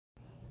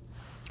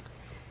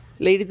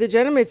Ladies and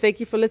gentlemen, thank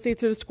you for listening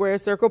to the Square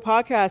Circle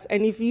podcast.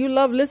 And if you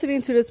love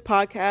listening to this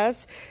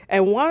podcast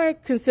and want to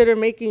consider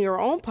making your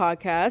own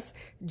podcast,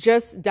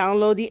 just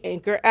download the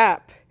Anchor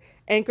app.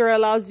 Anchor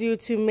allows you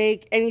to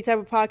make any type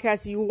of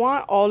podcast you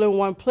want all in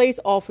one place,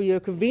 all for your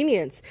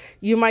convenience.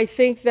 You might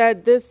think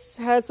that this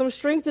has some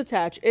strings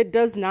attached. It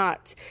does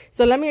not.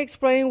 So let me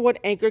explain what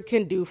Anchor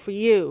can do for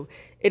you.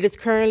 It is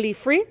currently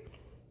free.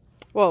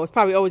 Well, it's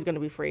probably always going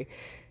to be free.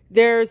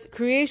 There's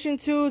creation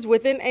tools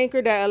within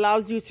Anchor that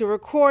allows you to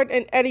record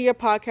and edit your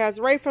podcast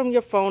right from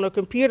your phone or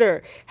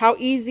computer. How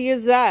easy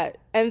is that?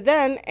 And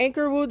then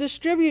Anchor will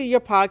distribute your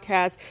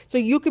podcast so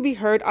you could be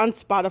heard on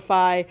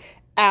Spotify,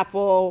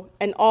 Apple,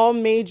 and all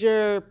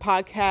major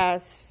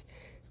podcast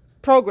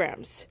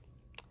programs.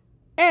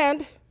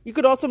 And you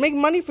could also make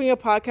money from your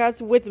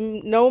podcast with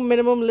no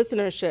minimum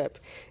listenership.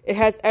 It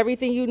has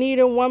everything you need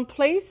in one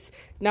place.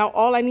 Now,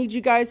 all I need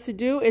you guys to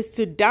do is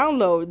to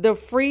download the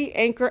free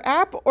Anchor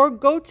app or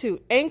go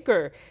to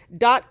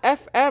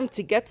anchor.fm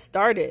to get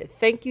started.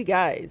 Thank you,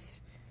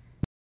 guys.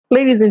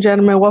 Ladies and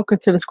gentlemen, welcome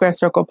to the Square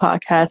Circle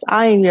podcast.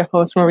 I am your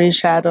host, Marie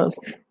Shadows.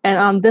 And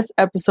on this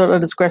episode of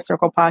the Square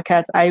Circle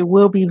podcast, I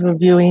will be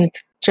reviewing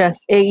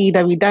just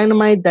AEW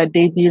Dynamite that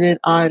debuted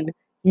on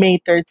May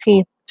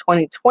 13th,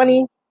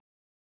 2020.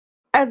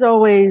 As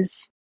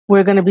always,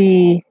 we're going to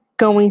be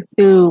going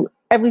through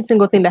every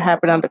single thing that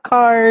happened on the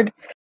card.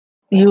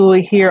 You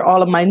will hear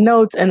all of my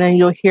notes, and then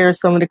you'll hear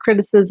some of the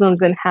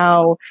criticisms and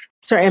how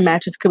certain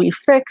matches could be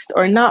fixed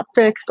or not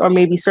fixed, or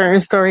maybe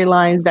certain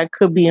storylines that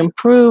could be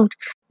improved.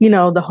 You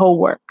know, the whole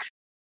works.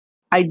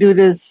 I do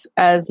this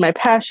as my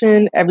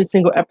passion. Every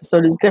single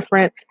episode is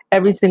different.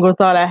 Every single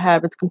thought I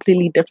have is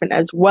completely different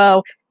as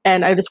well.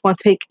 And I just want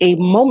to take a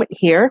moment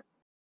here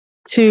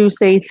to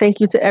say thank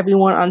you to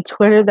everyone on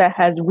Twitter that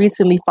has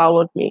recently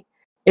followed me.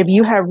 If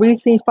you have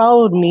recently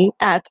followed me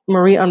at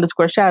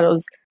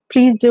Marie_Shadows,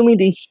 please do me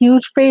the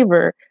huge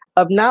favor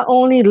of not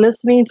only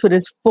listening to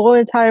this full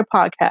entire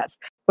podcast,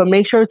 but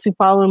make sure to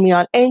follow me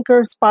on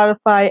Anchor,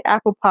 Spotify,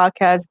 Apple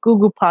Podcasts,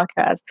 Google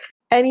Podcasts,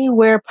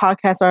 anywhere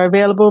podcasts are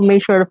available.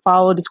 Make sure to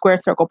follow the Square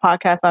Circle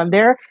podcast on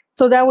there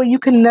so that way you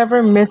can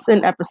never miss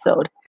an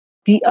episode.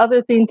 The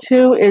other thing,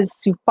 too, is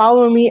to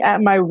follow me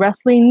at my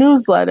wrestling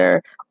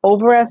newsletter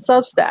over at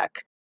Substack.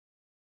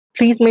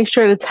 Please make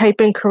sure to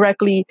type in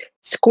correctly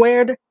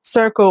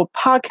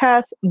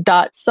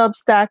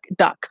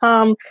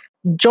squaredcirclepodcast.substack.com.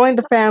 Join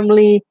the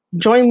family.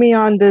 Join me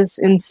on this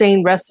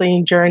insane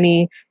wrestling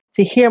journey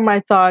to hear my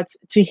thoughts,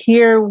 to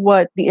hear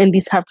what the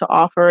indies have to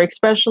offer,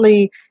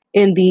 especially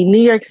in the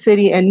New York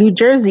City and New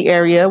Jersey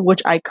area,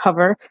 which I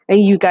cover.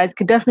 And you guys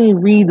could definitely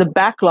read the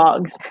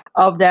backlogs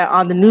of that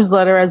on the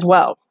newsletter as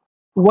well.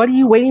 What are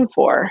you waiting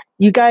for?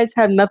 You guys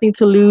have nothing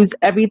to lose.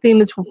 Everything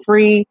is for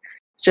free.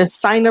 Just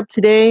sign up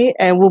today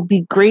and we'll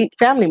be great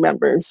family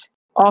members.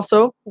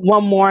 Also,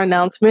 one more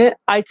announcement.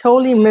 I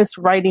totally miss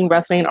writing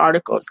wrestling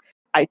articles.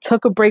 I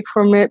took a break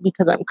from it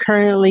because I'm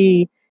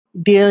currently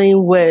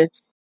dealing with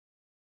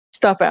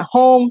stuff at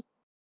home,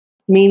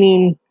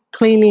 meaning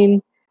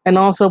cleaning, and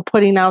also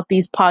putting out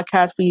these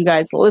podcasts for you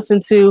guys to listen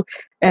to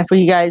and for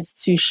you guys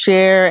to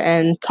share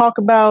and talk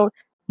about.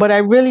 But I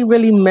really,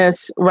 really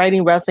miss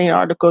writing wrestling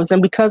articles.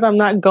 And because I'm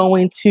not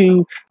going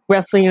to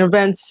wrestling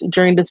events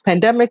during this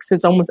pandemic,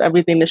 since almost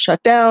everything is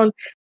shut down,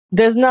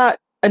 there's not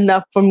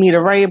enough for me to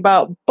write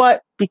about.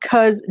 But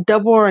because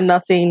Double or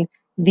Nothing,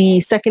 the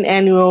second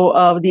annual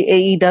of the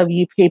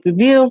AEW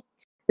pay-per-view,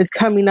 is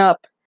coming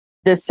up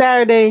this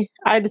Saturday,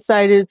 I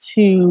decided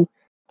to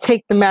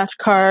take the match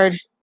card,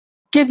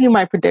 give you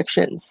my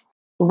predictions,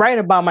 write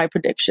about my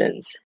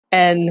predictions,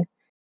 and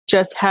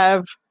just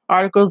have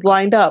articles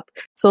lined up.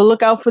 So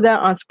look out for that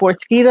on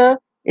Sportskeeda.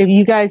 If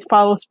you guys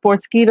follow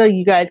Sportskeeda,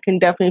 you guys can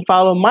definitely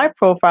follow my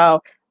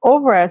profile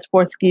over at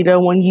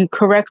Sportskeeda when you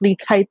correctly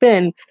type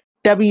in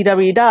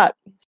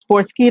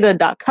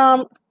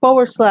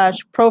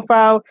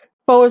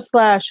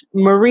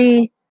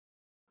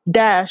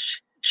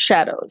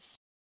www.sportskeeda.com/profile/Marie-Shadows.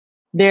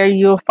 There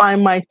you'll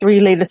find my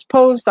 3 latest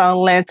posts on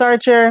Lance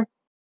Archer,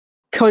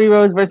 Cody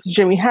Rhodes versus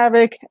Jimmy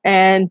Havoc,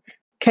 and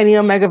Kenny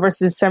Omega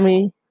versus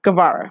Sammy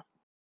Guevara.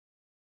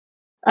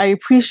 I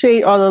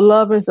appreciate all the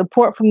love and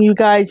support from you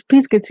guys.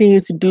 Please continue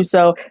to do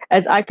so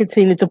as I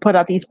continue to put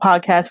out these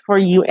podcasts for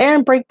you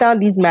and break down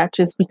these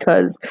matches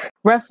because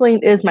wrestling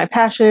is my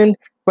passion.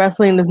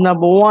 Wrestling is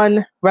number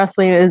one.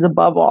 Wrestling is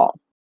above all.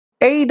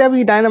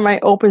 AEW Dynamite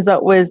opens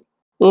up with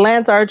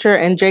Lance Archer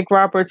and Jake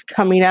Roberts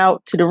coming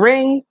out to the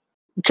ring.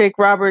 Jake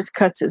Roberts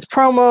cuts his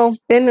promo.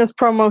 In this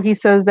promo, he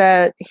says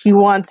that he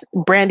wants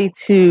Brandy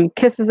to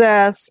kiss his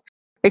ass.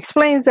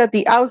 Explains that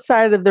the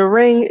outside of the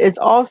ring is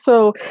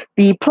also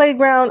the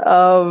playground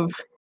of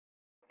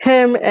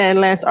him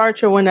and Lance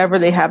Archer whenever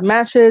they have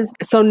matches.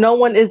 So no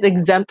one is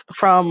exempt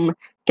from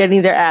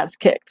getting their ass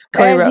kicked.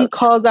 He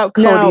calls out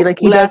Cody like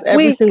he does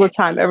every single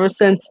time ever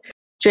since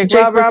Jake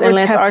Roberts and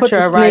Lance Archer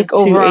arrived to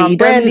AEW.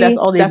 That's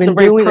all they've been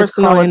doing is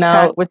calling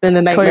out within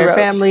the Nightmare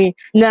family.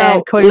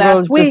 Now, Cody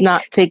Rhodes does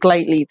not take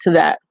lightly to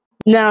that.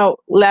 Now,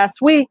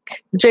 last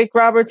week, Jake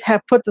Roberts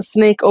had put the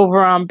snake over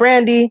on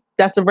Brandy.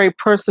 That's a very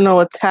personal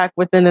attack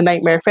within the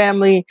Nightmare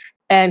family.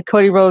 And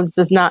Cody Rhodes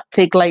does not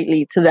take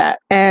lightly to that.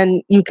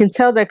 And you can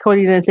tell that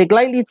Cody didn't take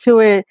lightly to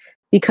it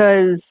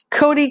because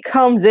Cody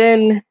comes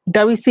in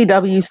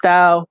WCW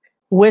style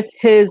with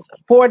his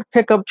Ford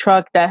pickup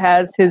truck that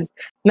has his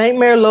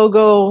Nightmare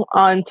logo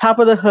on top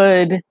of the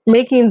hood,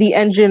 making the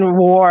engine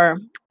roar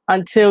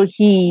until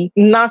he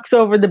knocks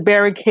over the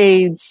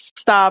barricades,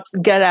 stops,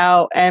 get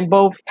out, and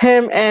both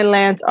him and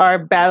Lance are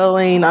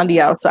battling on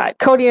the outside.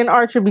 Cody and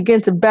Archer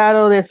begin to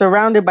battle. They're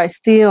surrounded by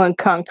steel and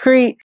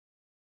concrete.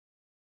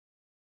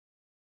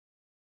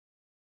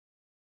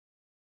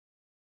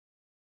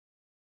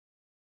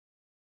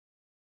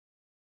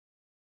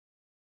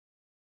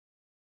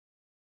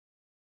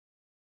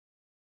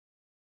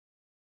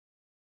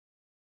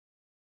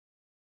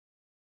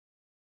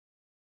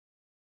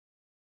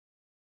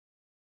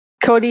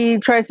 Cody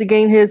tries to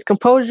gain his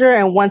composure,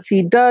 and once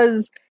he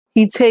does,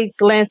 he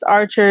takes Lance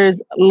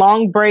Archer's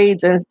long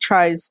braids and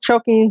tries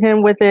choking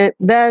him with it.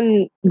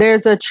 Then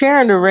there's a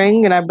chair in the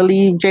ring, and I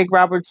believe Jake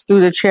Roberts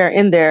threw the chair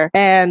in there.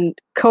 And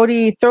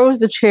Cody throws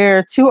the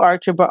chair to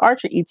Archer, but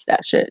Archer eats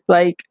that shit.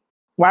 Like,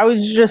 why would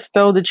you just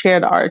throw the chair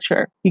to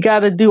Archer? You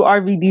got to do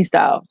RVD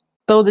style.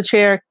 Throw the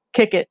chair,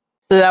 kick it,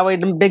 so that way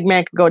the big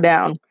man could go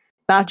down.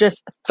 Not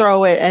just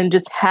throw it and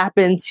just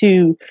happen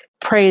to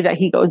pray that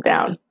he goes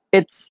down.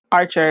 It's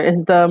Archer,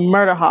 is the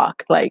murder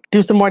hawk. Like,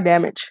 do some more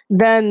damage.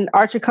 Then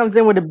Archer comes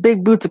in with a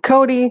big boot to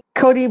Cody.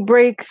 Cody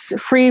breaks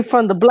free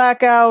from the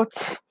blackout.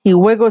 He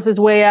wiggles his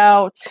way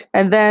out.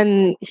 And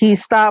then he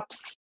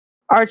stops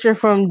Archer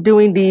from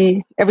doing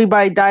the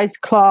everybody dies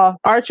claw.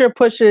 Archer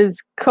pushes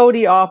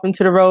Cody off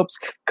into the ropes.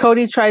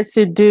 Cody tries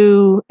to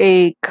do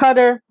a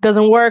cutter.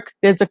 Doesn't work.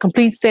 There's a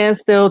complete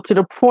standstill to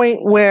the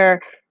point where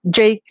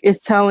Jake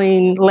is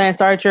telling Lance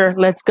Archer,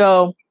 let's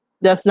go.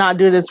 Let's not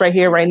do this right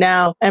here, right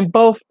now. And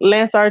both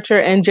Lance Archer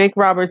and Jake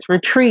Roberts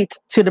retreat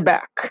to the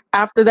back.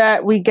 After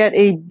that, we get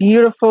a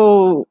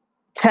beautiful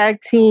tag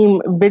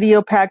team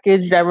video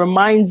package that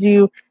reminds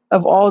you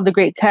of all the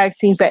great tag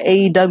teams that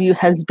AEW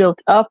has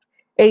built up.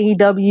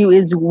 AEW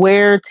is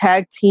where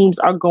tag teams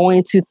are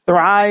going to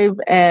thrive.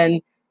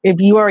 And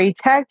if you are a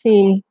tag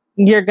team,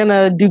 you're going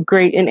to do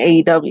great in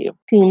AEW.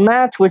 Team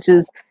match, which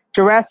is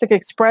Jurassic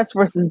Express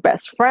versus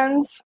Best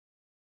Friends.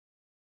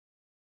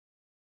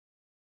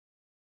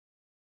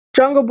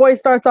 Jungle Boy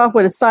starts off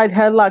with a side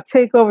headlock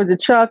takeover to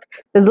Chuck.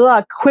 There's a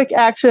lot of quick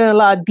action, a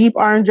lot of deep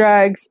arm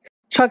drags.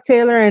 Chuck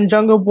Taylor and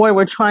Jungle Boy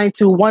were trying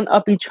to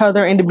one-up each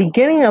other in the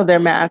beginning of their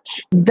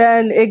match.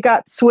 Then it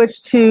got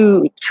switched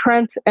to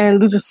Trent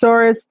and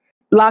Luchasaurus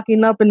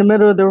locking up in the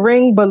middle of the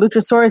ring, but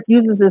Luchasaurus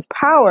uses his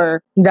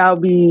power. That'll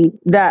be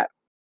that.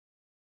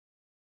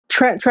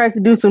 Trent tries to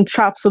do some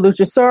chops to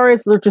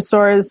Luchasaurus.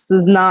 Luchasaurus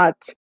does not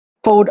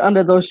fold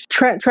under those.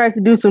 Trent tries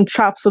to do some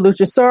chops to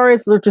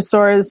Luchasaurus.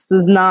 Luchasaurus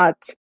does not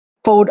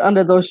fold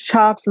under those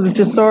chops.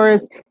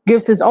 Luchasaurus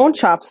gives his own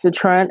chops to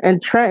Trent,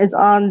 and Trent is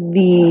on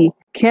the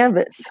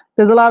canvas.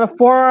 There's a lot of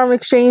forearm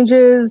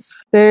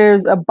exchanges.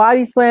 There's a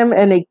body slam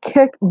and a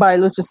kick by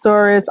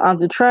Luchasaurus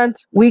onto Trent.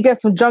 We get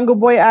some Jungle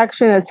Boy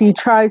action as he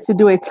tries to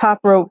do a top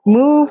rope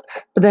move,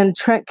 but then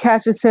Trent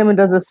catches him and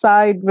does a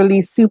side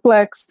release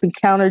suplex to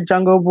counter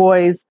Jungle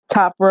Boy's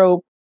top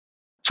rope.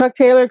 Chuck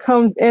Taylor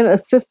comes in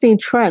assisting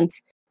Trent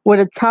with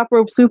a top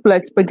rope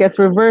suplex, but gets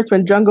reversed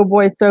when Jungle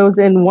Boy throws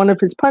in one of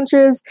his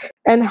punches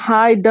and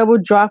high double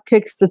drop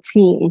kicks the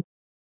team.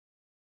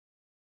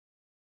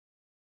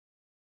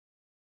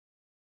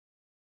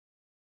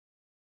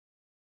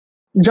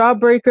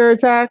 Jawbreaker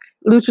attack.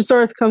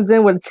 Luchasaurus comes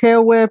in with a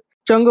tail whip.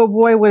 Jungle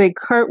Boy with a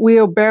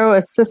cartwheel barrel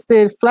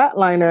assisted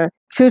flatliner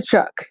to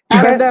Chuck.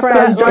 Best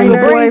friend Jungle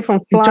Boy from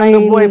flying.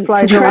 Jungle Boy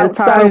flies to the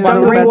outside.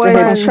 Jungle Boy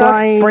and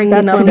Chuck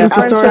breaking up the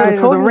franchise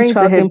of the ring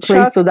to hit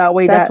place, so that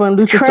way that's when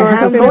Luchasaurus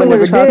comes in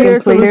with a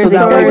spear. So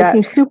that way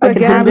that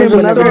again there's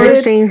another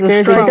exchange of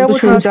strikes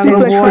between Jungle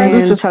Boy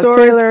and Chuck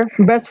Taylor.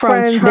 Best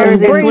friends.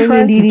 There's a swinging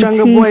DDT.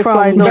 Jungle Boy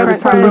flies over the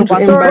top rope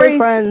onto Best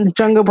Friends.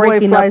 Jungle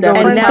Boy flies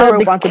over the top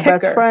rope onto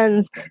Best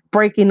Friends,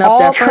 breaking up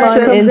that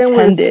pun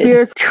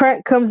intended.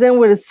 Trent comes in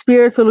with a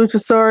spear to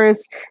Luchasaurus.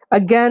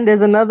 Again,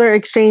 there's another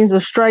exchange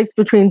of strikes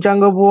between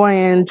Jungle Boy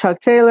and Chuck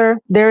Taylor.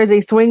 There is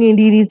a swinging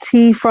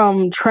DDT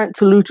from Trent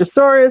to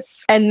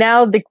Luchasaurus. And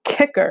now the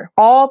kicker,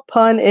 all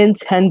pun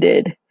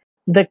intended,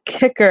 the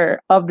kicker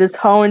of this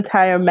whole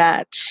entire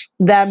match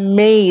that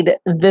made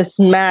this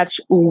match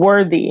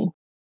worthy.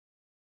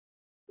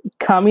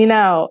 Coming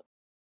out,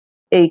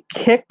 a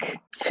kick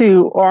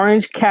to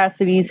Orange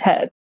Cassidy's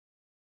head.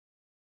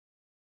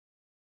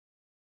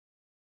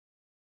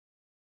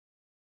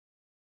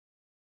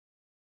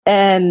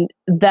 And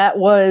that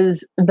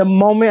was the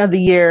moment of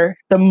the year,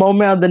 the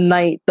moment of the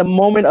night, the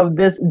moment of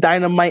this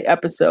Dynamite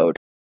episode.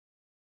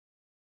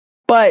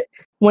 But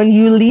when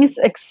you least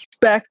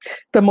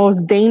expect the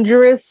most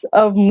dangerous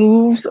of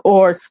moves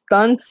or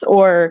stunts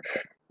or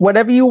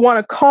whatever you want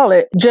to call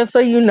it, just so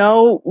you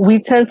know,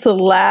 we tend to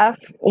laugh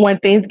when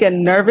things get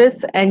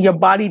nervous and your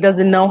body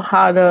doesn't know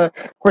how to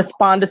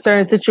respond to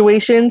certain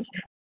situations.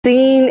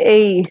 Seeing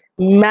a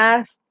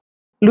masked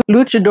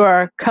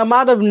luchador come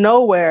out of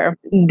nowhere.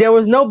 There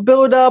was no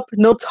build up,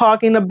 no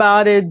talking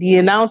about it. The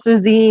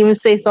announcers didn't even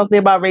say something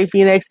about Rey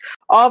Fenix.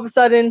 All of a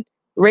sudden,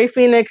 Rey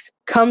Fenix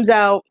comes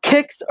out,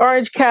 kicks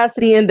Orange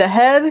Cassidy in the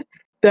head,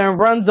 then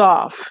runs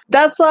off.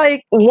 That's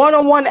like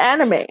one-on-one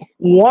anime,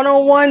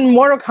 one-on-one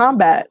Mortal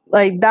Kombat.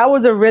 Like, that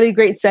was a really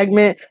great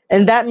segment,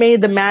 and that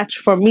made the match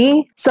for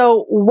me.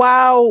 So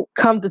WoW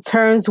come to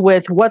terms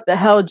with what the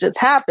hell just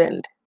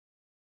happened.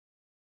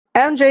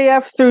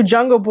 MJF threw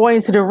Jungle Boy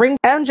into the ring.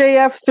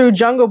 MJF threw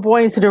Jungle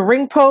Boy into the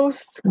ring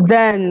post.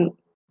 Then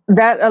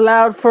that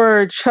allowed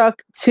for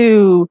Chuck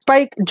to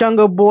spike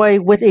Jungle Boy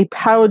with a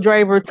power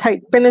driver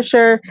type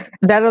finisher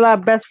that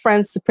allowed Best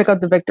Friends to pick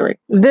up the victory.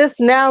 This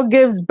now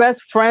gives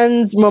Best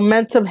Friends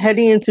momentum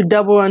heading into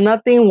Double or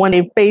Nothing when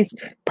they face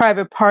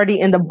Private Party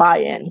in the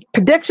buy-in.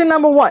 Prediction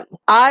number 1.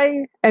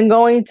 I am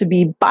going to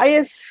be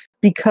biased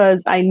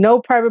because I know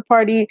Private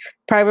Party.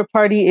 Private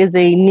Party is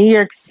a New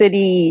York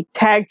City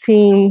tag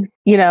team.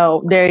 You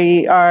know,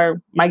 they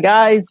are my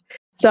guys.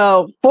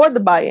 So for the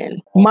buy-in,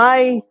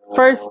 my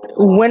first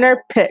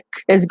winner pick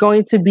is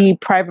going to be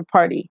Private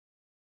Party.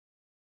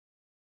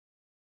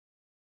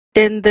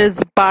 In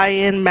this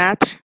buy-in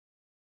match,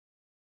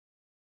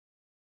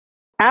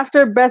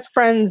 after Best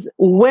Friends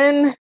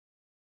win,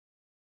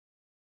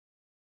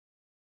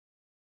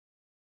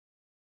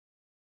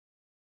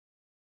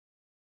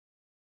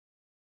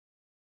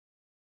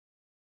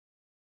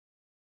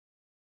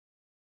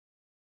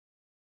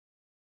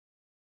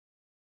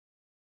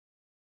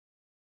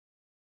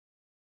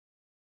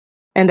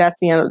 and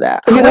that's the end of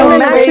that. The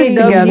women of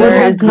AEW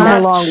has come a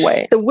long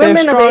way. The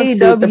women of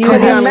AEW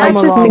have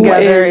matches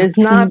together is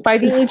not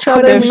fighting each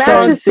other. Their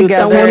matches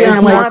together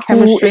is not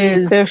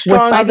chemistry. Their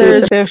strong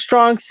suit. Their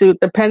strong suit,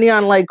 depending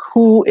on like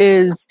who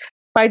is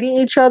fighting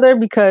each other,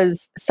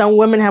 because some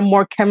women have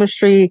more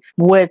chemistry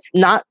with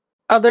not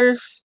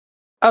others.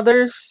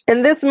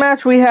 In this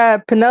match, we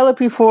have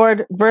Penelope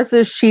Ford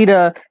versus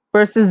Sheeta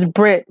versus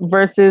Britt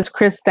versus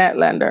Chris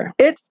Statlander.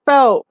 It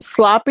felt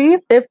sloppy,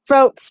 it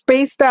felt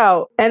spaced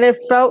out, and it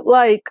felt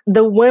like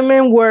the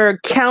women were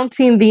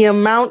counting the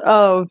amount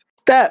of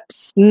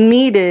steps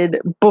needed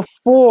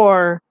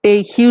before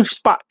a huge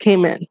spot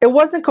came in. It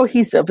wasn't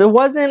cohesive. It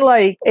wasn't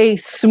like a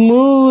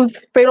smooth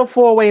fatal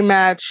four-way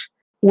match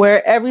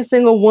where every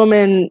single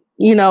woman,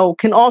 you know,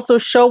 can also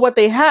show what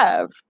they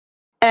have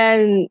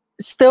and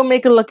still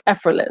make it look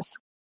effortless.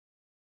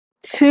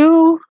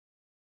 2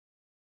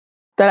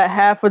 that I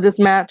have for this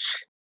match.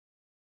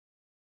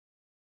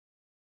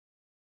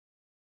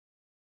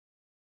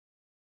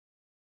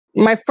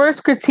 My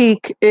first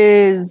critique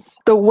is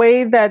the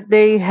way that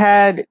they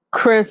had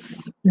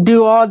Chris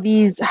do all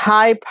these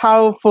high,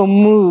 powerful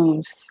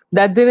moves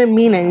that didn't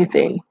mean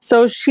anything.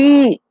 So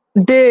she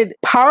did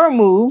power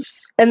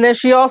moves, and then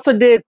she also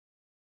did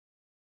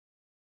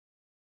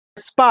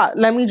spot.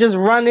 Let me just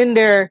run in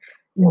there,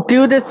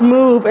 do this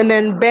move, and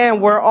then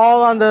bam, we're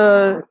all on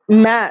the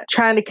mat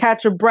trying to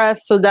catch a breath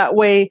so that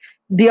way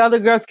the other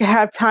girls can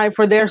have time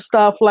for their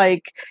stuff.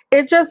 Like,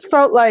 it just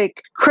felt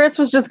like Chris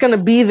was just going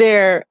to be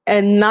there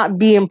and not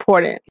be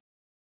important.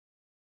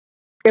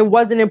 It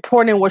wasn't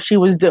important what she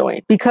was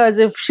doing, because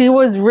if she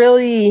was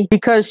really,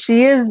 because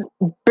she is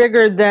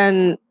bigger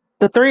than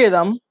the 3 of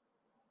them,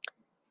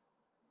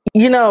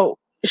 you know,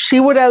 she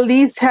would at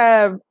least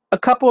have a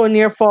couple of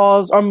near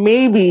falls or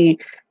maybe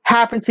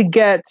happen to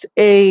get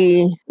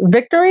a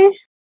victory.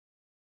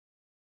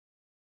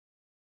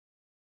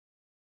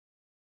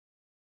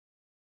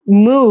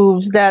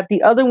 Moves that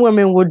the other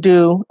women would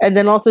do, and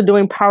then also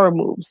doing power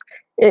moves.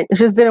 It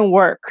just didn't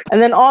work.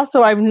 And then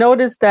also, I've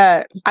noticed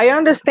that I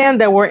understand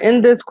that we're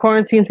in this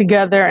quarantine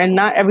together and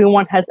not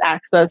everyone has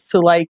access to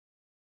like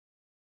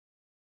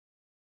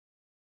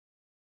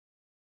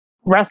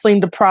wrestling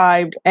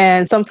deprived,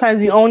 and sometimes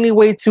the only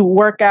way to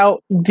work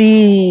out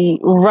the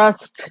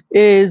rust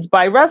is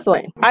by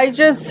wrestling. I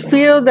just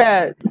feel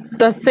that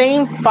the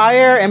same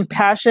fire and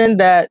passion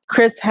that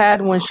Chris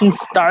had when she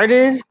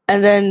started,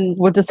 and then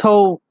with this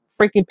whole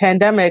freaking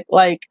pandemic,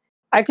 like,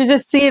 I could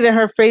just see it in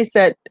her face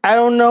that I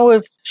don't know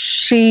if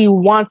she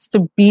wants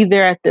to be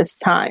there at this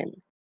time.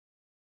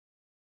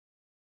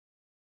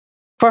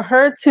 For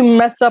her to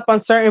mess up on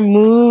certain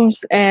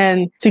moves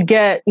and to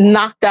get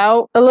knocked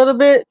out a little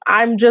bit,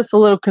 I'm just a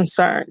little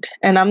concerned.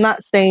 And I'm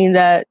not saying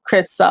that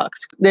Chris sucks.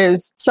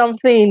 There's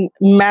something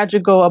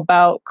magical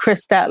about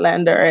Chris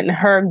Statlander and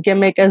her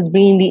gimmick as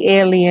being the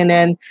alien.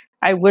 And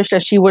I wish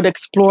that she would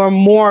explore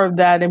more of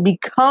that and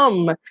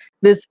become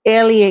this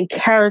alien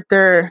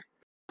character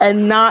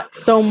and not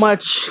so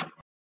much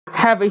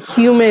have a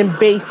human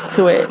base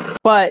to it.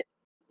 But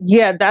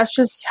yeah, that's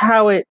just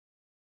how it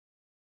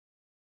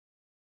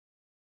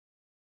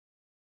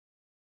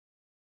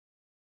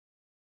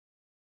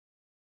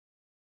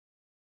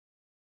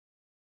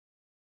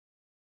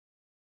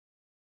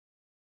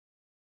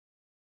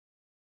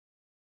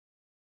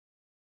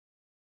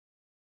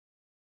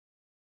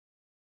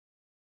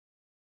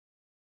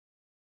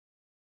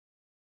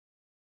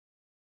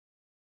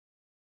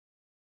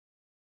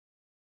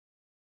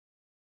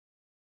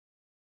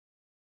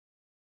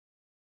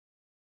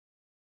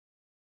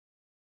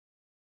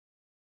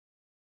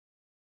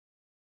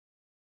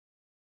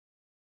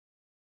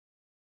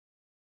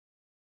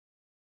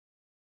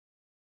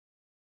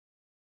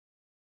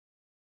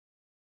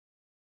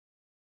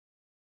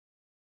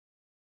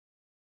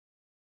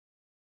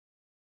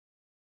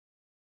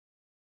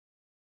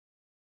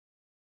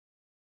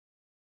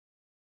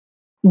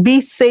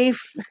be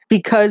safe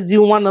because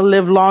you want to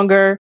live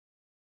longer.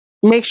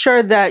 Make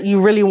sure that you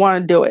really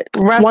want to do it.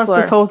 Wrestler. Once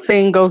this whole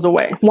thing goes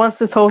away.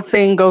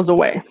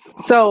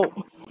 So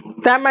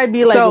that might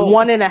be like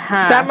 1.5.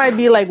 That might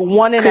be like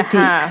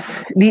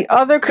 1.5. The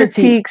other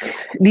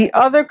critiques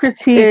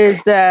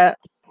is that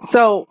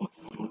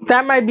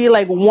that might be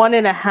like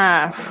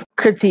 1.5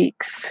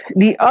 critiques.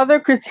 The other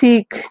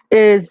critique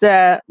is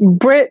that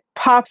Britt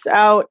pops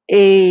out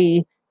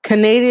a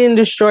Canadian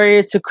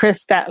Destroyer to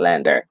Chris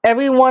Statlander.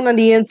 Everyone on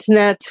the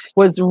internet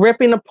was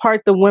ripping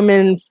apart the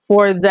women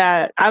for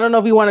that. I don't know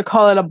if you want to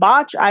call it a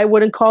botch. I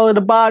wouldn't call it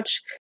a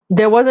botch.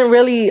 There wasn't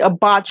really a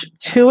botch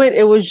to it.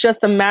 It was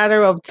just a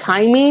matter of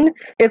timing.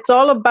 It's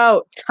all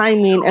about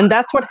timing, and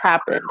that's what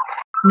happened.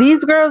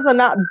 These girls are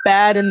not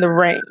bad in the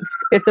ring.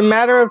 It's a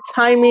matter of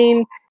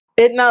timing,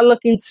 it not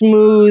looking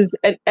smooth,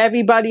 and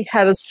everybody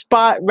had a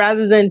spot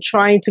rather than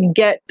trying to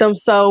get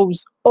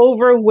themselves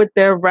over with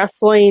their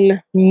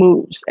wrestling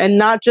moves. And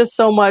not just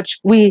so much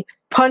we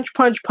punch,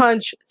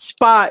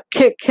 spot,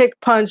 kick,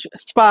 punch,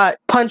 spot,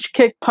 punch,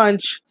 kick,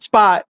 punch,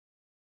 spot.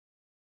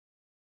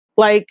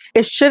 Like,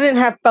 it shouldn't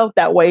have felt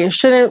that way. It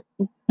shouldn't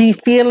be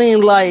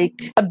feeling like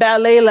a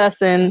ballet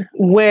lesson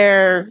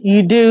where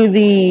you do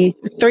the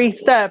 3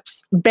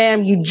 steps,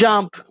 bam, you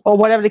jump, or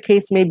whatever the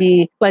case may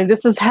be. Like,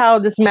 this is how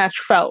this match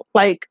felt.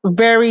 Like,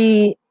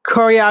 very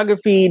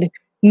choreographed,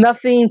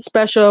 nothing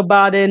special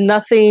about it,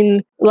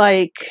 nothing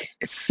like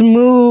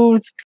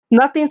smooth,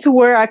 nothing to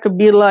where I could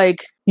be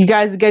like, you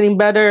guys are getting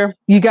better.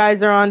 You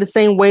guys are on the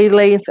same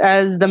wavelength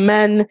as the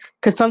men.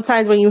 Because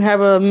sometimes when you have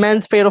a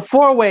men's fatal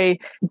 4-way,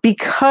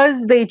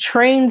 because they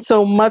train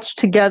so much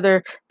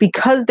together,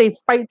 because they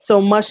fight so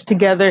much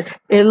together,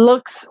 it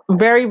looks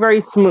very, very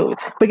smooth.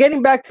 But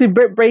getting back to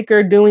Britt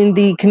Baker doing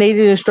the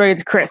Canadian Destroyer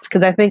to Chris,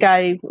 because I think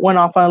I went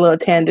off on a little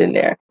tangent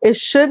there. It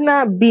should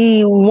not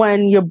be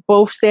when you're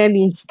both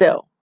standing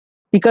still.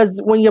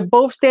 Because when you're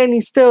both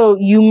standing still,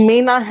 you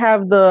may not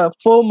have the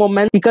full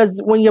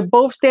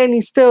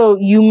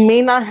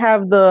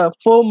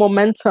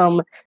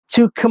momentum.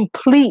 To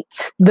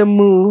complete the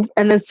move,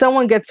 and then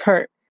someone gets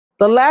hurt.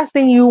 The last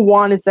thing you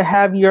want is to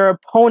have your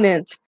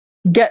opponent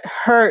get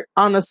hurt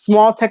on a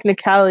small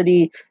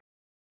technicality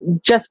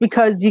just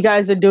because you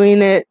guys are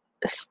doing it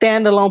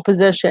standalone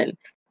position.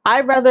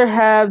 I'd rather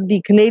have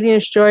the Canadian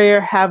Destroyer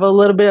have a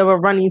little bit of a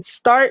running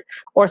start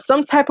or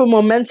some type of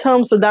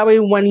momentum, so that way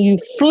when you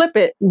flip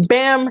it,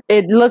 bam,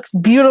 it looks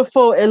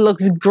beautiful, it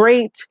looks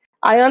great.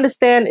 I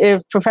understand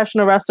if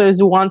professional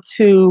wrestlers want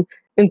to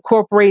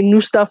incorporate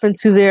new stuff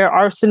into their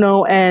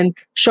arsenal and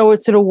show it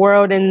to the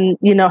world and,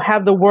 you know,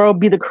 have the world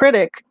be the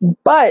critic.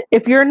 But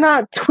if you're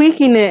not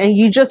tweaking it and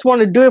you just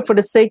want to do it for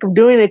the sake of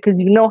doing it because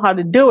you know how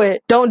to do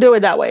it, don't do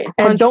it that way.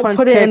 And don't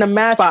put it in a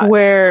match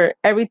where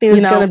everything is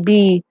going to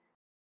be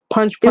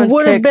punch, it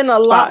would have been a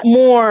lot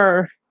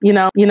more,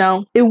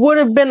 it would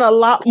have been a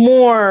lot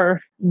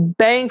more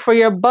bang for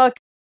your buck.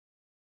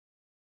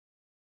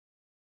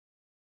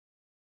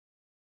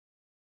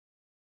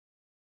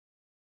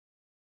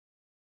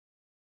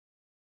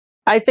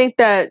 I think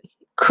that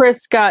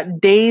Chris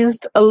got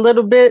dazed a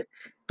little bit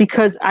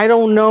because I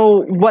don't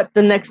know what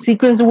the next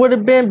sequence would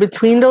have been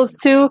between those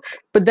two.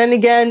 But then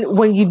again,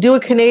 when you do a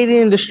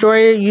Canadian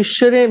Destroyer, you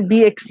shouldn't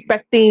be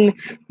expecting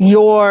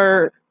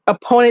your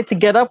opponent to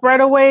get up right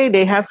away.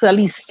 They have to at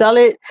least sell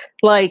it.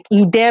 Like,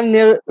 you damn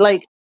near,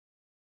 like,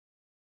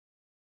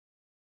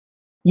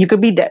 you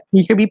could be dead.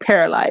 You could be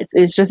paralyzed.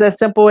 It's just as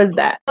simple as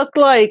that. Look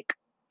like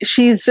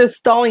she's just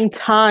stalling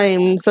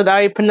time so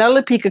that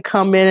Penelope could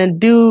come in and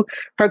do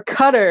her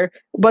cutter.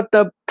 But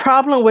the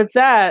problem with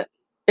that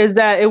is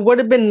that it would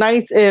have been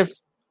nice if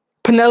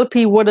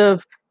Penelope would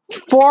have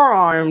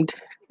forearmed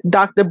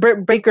Dr.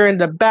 Britt Baker in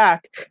the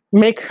back,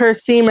 make her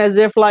seem as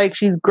if like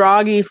she's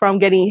groggy from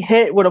getting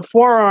hit with a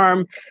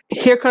forearm.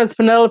 Here comes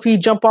Penelope,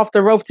 jump off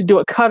the rope to do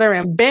a cutter,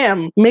 and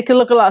bam, make it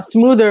look a lot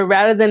smoother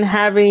rather than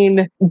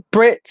having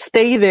Britt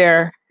stay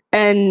there.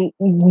 And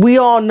we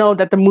all know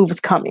that the move is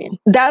coming.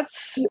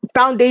 That's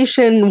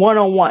Foundation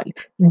 101.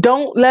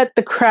 Don't let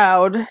the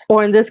crowd,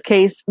 or in this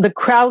case, the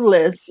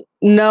crowdless,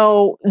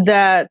 know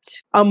that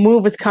a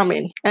move is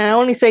coming. And I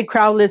only say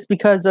crowdless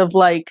because of,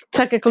 like,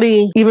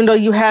 technically, even though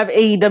you have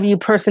AEW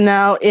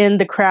personnel in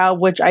the crowd,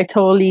 which I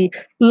totally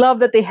love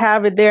that they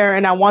have it there,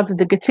 and I wanted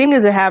to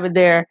continue to have it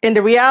there, in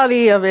the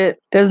reality of it,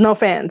 there's no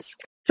fans.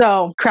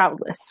 So,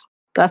 crowdless.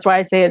 That's why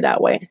I say it that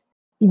way.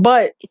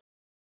 But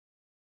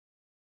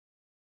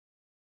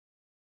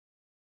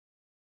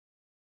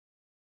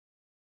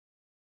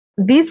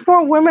these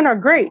 4 women are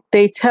great.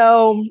 They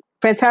tell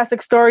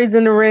fantastic stories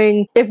in the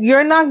ring. If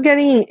you're not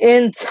getting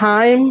in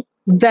time,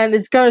 then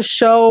it's going to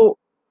show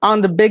on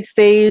the big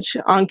stage,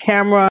 on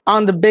camera,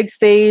 and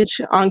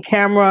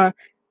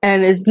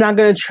it's not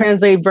going to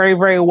translate very,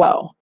 very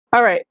well.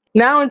 All right.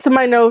 Now into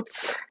my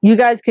notes. You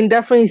guys can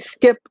definitely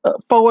skip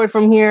forward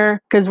from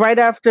here because right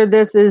after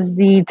this is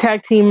the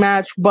tag team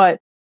match, but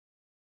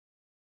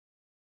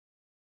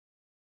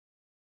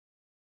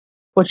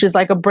which is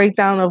like a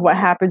breakdown of what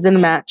happens in the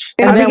match.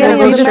 And then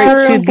we'll go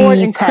straight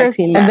to the tag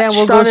team match. And then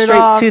we'll go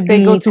straight to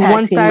they go to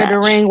one side of the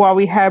ring while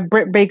we have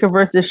Britt Baker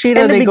versus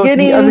Sheeta. They go to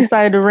the other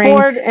side of the ring.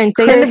 Ford and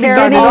Chris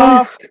started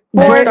off.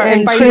 Ford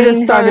and Sheeta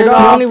started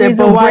off. The only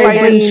reason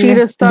why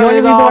Sheeta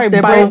started off,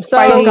 they're both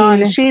fighting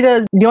on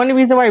Sheeta. The only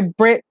reason why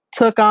Britt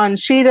took on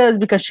Sheeta is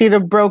because Sheeta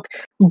broke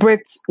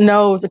Britt's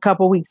nose a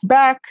couple weeks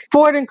back.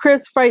 Ford and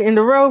Chris fight in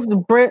the ropes.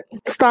 Britt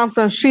stomps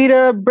on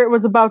Sheeta. Britt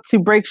was about to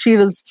break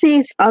Sheeta's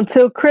teeth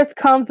until Chris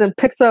comes and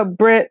picks up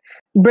Britt.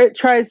 Britt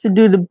tries to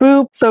do the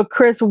boop so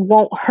Chris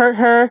won't hurt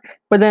her,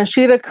 but then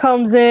Sheeta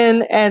comes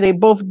in and they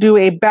both do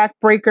a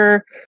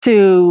backbreaker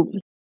to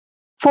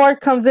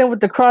Ford comes in with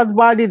the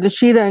crossbody to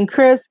Sheeta and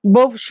Chris.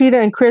 Both Sheeta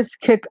and Chris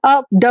kick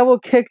up. Double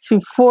kick to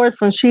Ford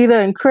from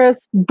Sheeta and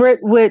Chris. Britt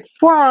with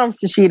forearms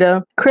to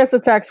Sheeta. Chris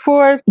attacks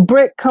Ford.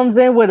 Britt comes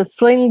in with a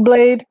sling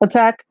blade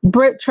attack.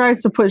 Britt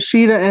tries to put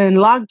Sheeta in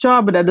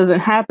lockjaw, but that doesn't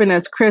happen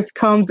as Chris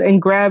comes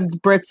and grabs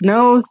Britt's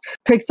nose.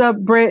 Picks up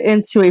Britt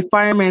into a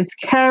fireman's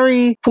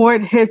carry.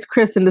 Ford hits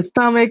Chris in the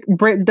stomach.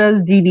 Britt does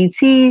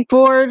DDT.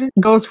 Ford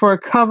goes for a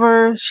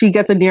cover. She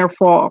gets a near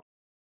fall.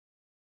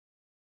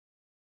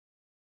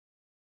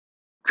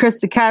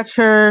 Chris to catch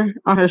her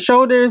on her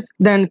shoulders.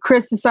 Then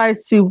Chris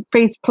decides to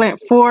face plant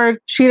Ford.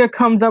 Sheeta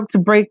comes up to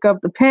break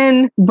up the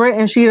pin. Britt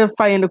and Sheeta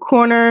fight in the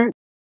corner.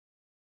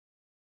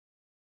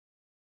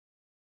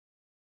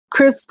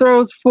 Chris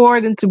throws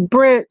Ford into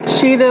Britt.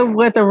 Sheeta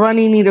with a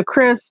running knee to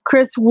Chris.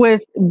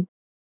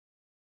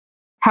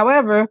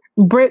 However,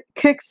 Britt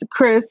kicks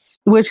Chris,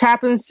 which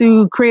happens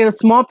to create a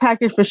small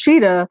package for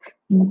Sheeta.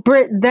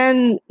 Britt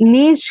then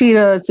knees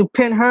Sheeta to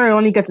pin her and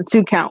only gets a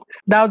 2 count.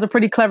 That was a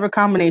pretty clever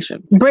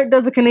combination. Britt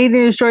does a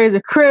Canadian destroyer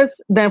to Chris.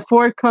 Then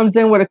Ford comes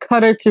in with a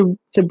cutter to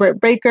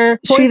Britt Baker.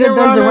 Sheeta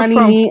does a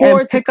running knee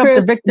and pick up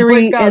the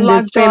victory in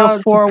this fatal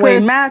 4-way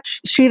match.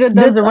 Sheeta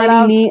does a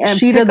running knee and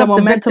pick up the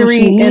momentum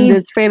she needs in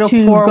this fatal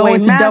 4-way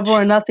match. Double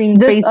or nothing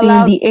facing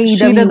the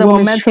AEW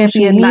Women's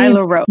Champion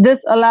Nyla Rose.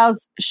 This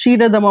allows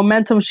Sheeta the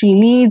momentum she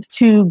needs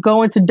to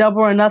go into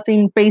double or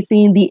nothing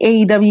facing the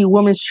AEW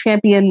Women's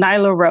Champion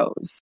Nyla Rose.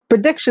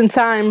 Prediction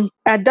time.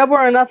 At Double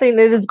or Nothing,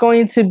 it is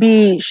going to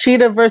be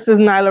Sheeta versus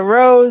Nyla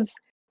Rose.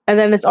 And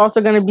then it's also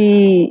going to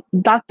be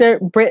Dr.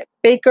 Britt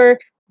Baker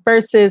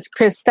versus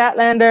Chris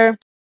Statlander.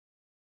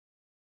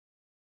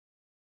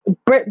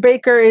 Britt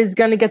Baker is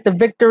going to get the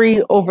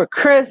victory over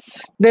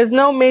Chris. There's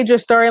no major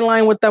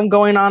storyline with them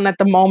going on at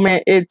the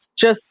moment. It's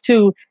just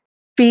to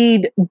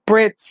feed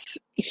Britt's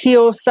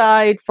heel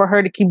side for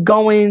her to keep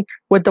going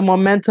with the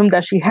momentum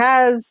that she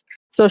has.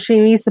 So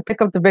she needs to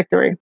pick up the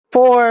victory.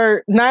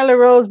 For Nyla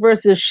Rose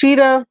versus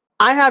Sheeta,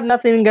 I have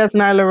nothing against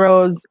Nyla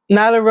Rose.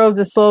 Nyla Rose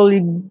is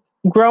slowly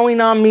growing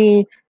on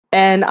me,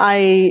 and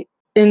I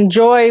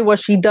enjoy what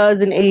she does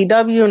in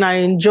AEW, and I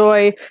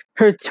enjoy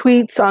her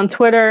tweets on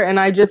Twitter, and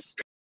I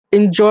just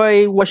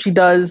enjoy what she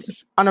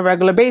does on a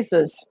regular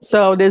basis.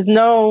 So there's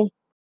no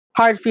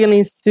hard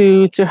feelings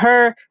to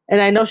her,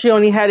 and I know she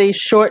only had a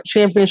short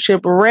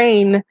championship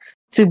reign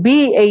to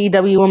be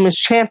AEW Women's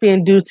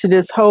Champion due to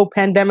this whole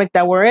pandemic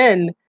that we're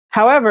in.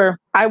 However,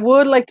 I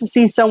would like to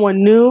see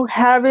someone new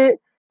have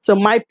it. So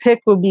my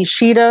pick would be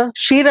Sheeta.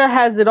 Sheeta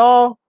has it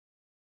all.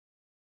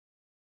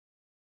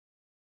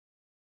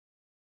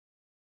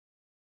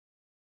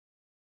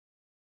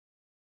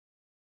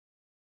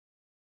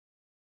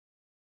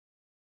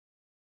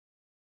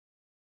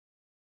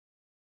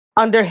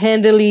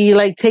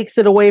 Underhandedly takes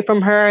it away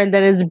from her, and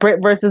then it's Britt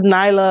versus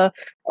Nyla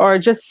or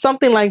just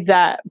something like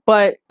that.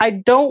 But I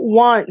don't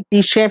want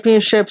these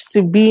championships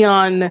to be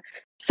on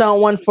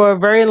someone for a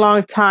very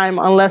long time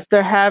unless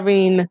they're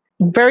having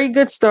very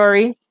good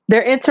story,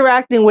 they're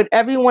interacting with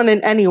everyone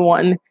and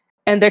anyone,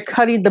 and they're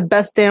cutting the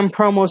best damn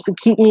promos to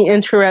keep me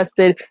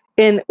interested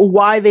in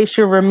why they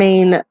should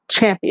remain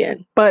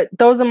champion. But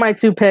those are my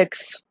 2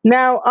 picks.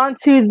 Now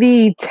onto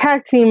the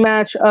tag team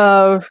match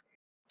of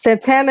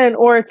Santana and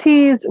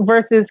Ortiz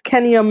versus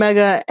Kenny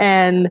Omega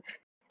and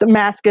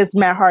Damascus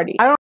Matt Hardy.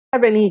 I don't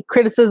have any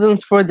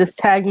criticisms for this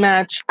tag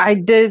match. I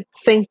did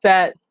think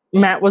that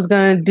Matt was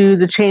going to do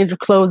the change of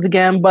clothes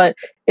again, but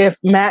if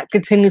Matt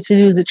continues to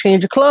use the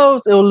change of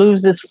clothes, it will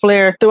lose its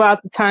flair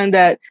throughout the time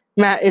that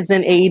Matt is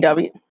in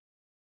AEW.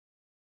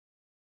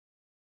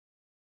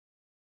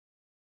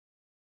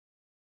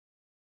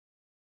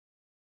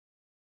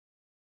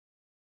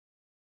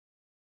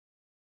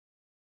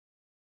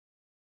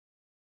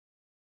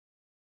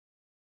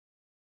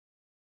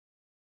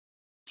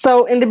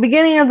 So in the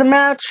beginning of the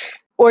match,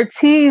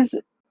 Ortiz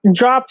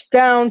drops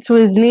down to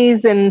his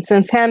knees and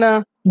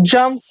Santana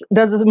jumps,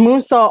 does a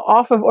moonsault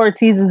off of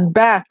Ortiz's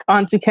back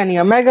onto Kenny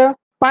Omega.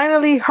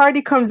 Finally,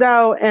 Hardy comes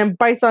out and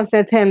bites on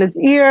Santana's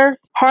ear.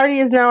 Hardy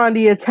is now on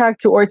the attack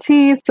to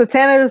Ortiz.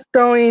 Santana is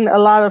throwing a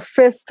lot of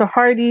fists to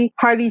Hardy.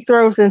 Hardy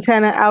throws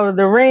Santana out of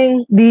the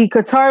ring. The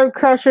Kataru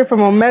Crusher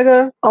from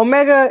Omega.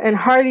 Omega and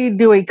Hardy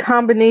do a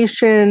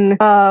combination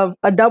of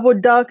a double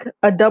duck,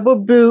 a double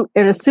boot,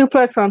 and a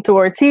suplex onto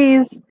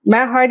Ortiz.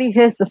 Matt Hardy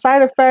hits the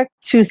side effect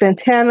to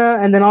Santana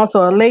and then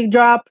also a leg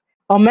drop.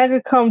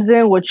 Omega comes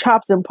in with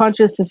chops and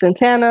punches to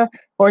Santana.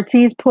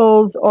 Ortiz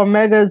pulls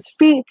Omega's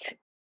feet.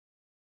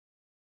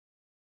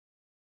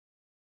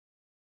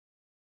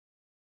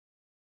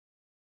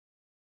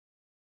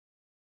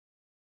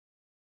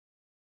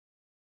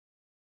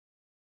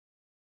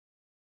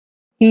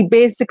 He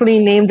basically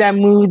named that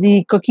move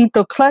the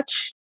Coquito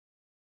Clutch.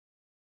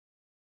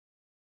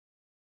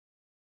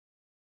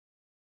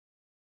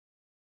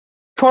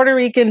 Puerto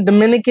Rican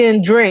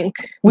Dominican drink.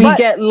 We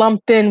get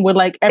lumped in with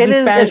like every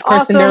Spanish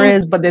person there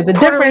is, but there's a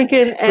difference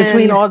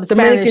between all the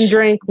Dominican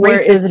drink where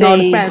it's in all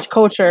the Spanish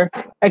culture,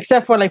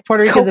 except for like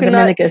Puerto Ricans and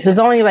Dominicans. There's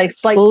only like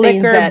slight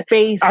things that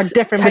are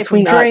different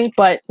between us,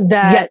 but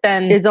that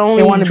then is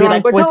only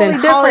drunk within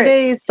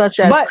holidays such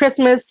as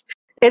Christmas.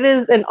 It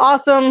is an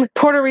awesome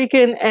Puerto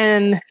Rican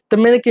and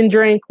Dominican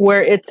drink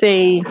where it's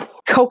a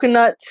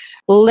coconut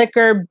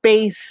liquor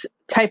base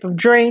type of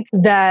drink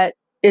that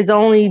is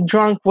only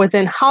drunk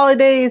within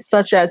holidays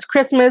such as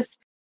Christmas.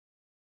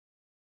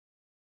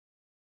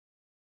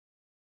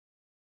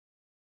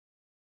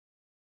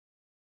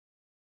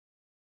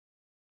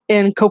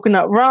 In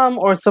coconut rum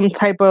or some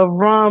type of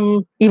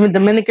rum, even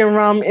Dominican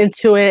rum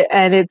into it,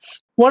 and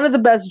it's one of the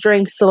best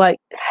drinks to like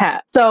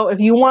have. So if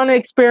you want to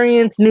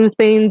experience new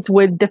things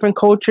with different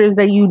cultures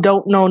that you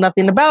don't know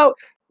nothing about,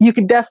 you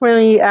can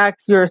definitely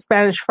ask your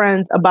Spanish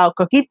friends about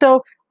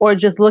Coquito or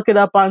just look it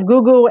up on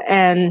Google,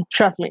 and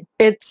trust me,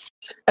 it's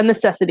a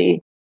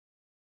necessity.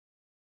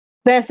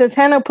 Then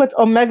Santana puts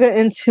Omega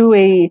into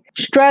a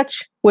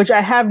stretch, which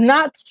I have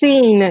not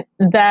seen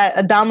that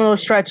abdominal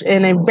stretch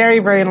in a very,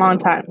 very long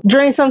time.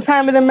 During some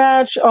time in the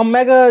match,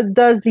 Omega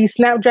does the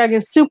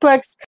Snapdragon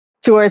suplex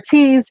to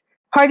Ortiz.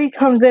 Hardy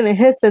comes in and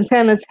hits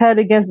Santana's head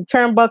against the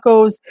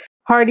turnbuckles.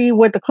 Hardy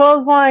with the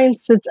clothesline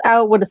sits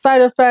out with a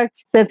side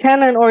effect.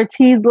 Santana and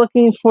Ortiz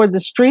looking for the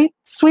street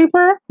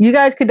sweeper. You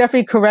guys could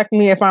definitely correct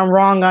me if I'm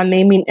wrong on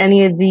naming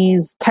any of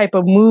these type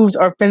of moves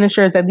or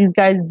finishers that these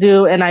guys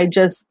do, and I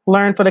just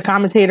learned for the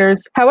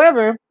commentators.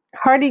 However,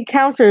 Hardy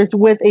counters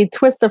with a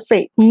twist of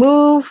fate.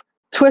 Move,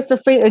 twist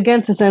of fate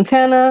again to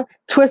Santana.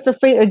 Twist of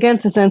fate again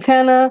to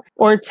Santana.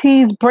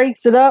 Ortiz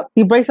breaks it up.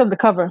 He breaks up the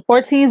cover.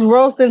 Ortiz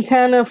rolls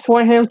Santana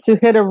for him to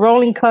hit a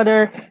rolling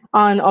cutter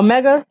on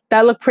Omega.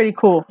 That looked pretty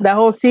cool. That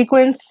whole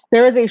sequence.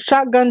 There is a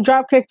shotgun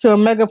dropkick to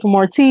Omega from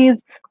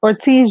Ortiz.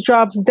 Ortiz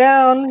drops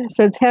down.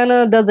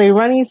 Santana does a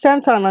running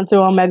senton onto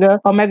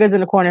Omega. Omega's in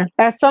the corner.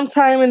 At some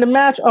time in the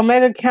match,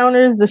 Omega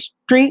counters the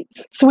street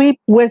sweep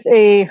with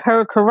a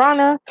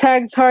hurricanrana,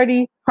 tags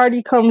Hardy.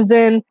 Hardy comes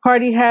in.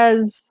 Hardy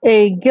has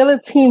a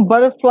guillotine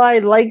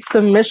butterfly-like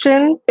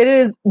submission. It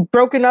is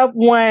broken up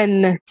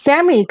when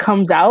Sammy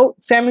comes out.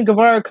 Sammy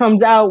Guevara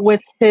comes out with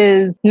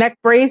his neck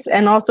brace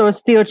and also a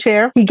steel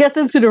chair. He gets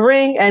into the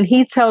ring and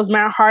he tells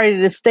Matt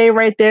Hardy to stay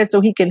right there so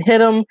he can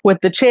hit him with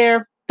the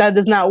chair. That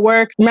does not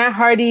work. Matt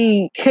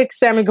Hardy kicks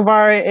Sammy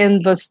Guevara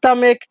in the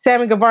stomach.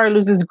 Sammy Guevara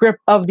loses grip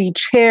of the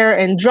chair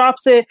and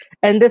drops it.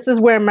 And this is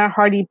where Matt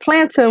Hardy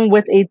plants him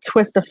with a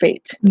twist of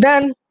fate.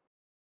 Then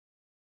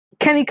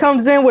Kenny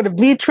comes in with a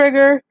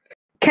V-trigger.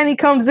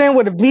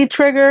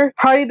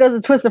 Hardy does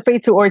a twist of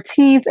fate to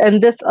Ortiz,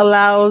 and this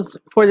allows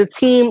for the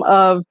team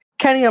of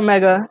Kenny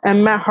Omega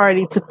and Matt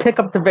Hardy to pick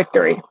up the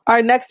victory.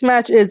 Our next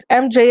match is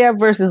MJF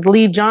versus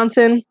Lee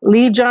Johnson.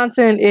 Lee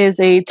Johnson is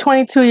a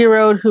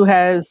 22-year-old who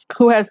has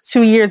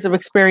 2 years of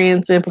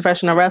experience in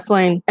professional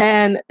wrestling,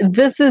 and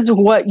this is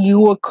what you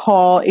would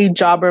call a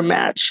jobber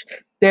match.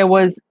 There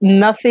was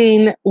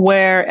nothing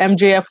where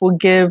MJF would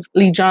give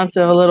Lee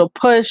Johnson a little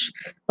push,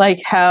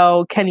 like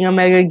how Kenny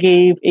Omega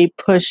gave a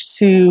push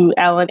to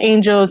Alan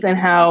Angels and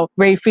how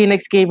Rey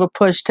Fenix gave a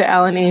push to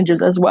Alan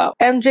Angels as well.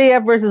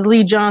 MJF versus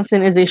Lee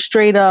Johnson is a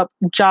straight up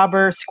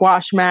jobber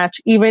squash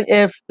match, even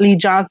if Lee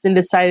Johnson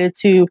decided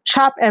to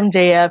chop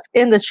MJF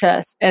in the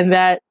chest, and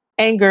that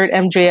angered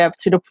MJF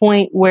to the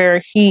point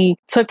where he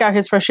took out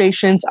his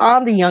frustrations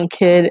on the young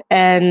kid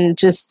and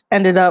just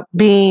ended up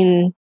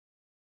being...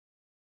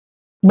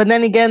 But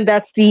then again,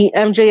 that's the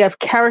MJF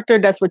character.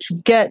 That's what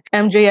you get.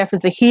 MJF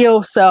is a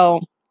heel, so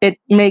it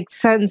makes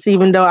sense,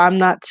 even though I'm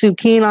not too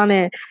keen on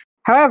it.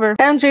 However,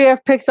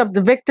 MJF picks up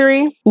the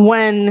victory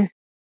when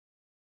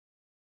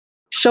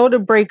shoulder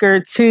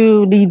breaker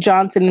to Lee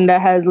Johnson, and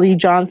that has Lee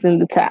Johnson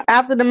the tap.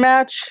 After the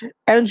match,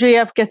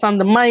 MJF gets on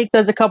the mic,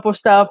 says a couple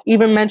stuff,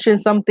 even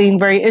mentions something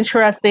very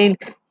interesting.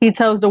 He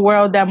tells the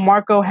world that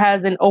Marco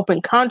has an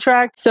open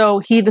contract, so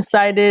he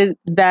decided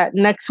that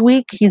next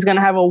week he's going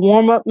to have a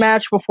warm-up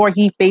match before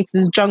he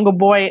faces Jungle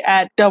Boy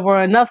at Double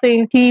or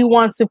Nothing. He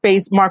wants to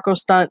face Marco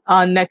Stunt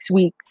on next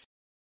week's.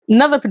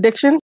 Another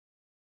prediction: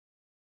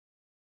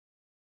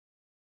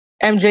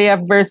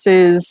 MJF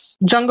versus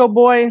Jungle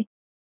Boy.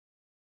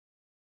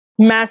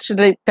 Match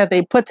that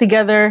they put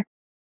together.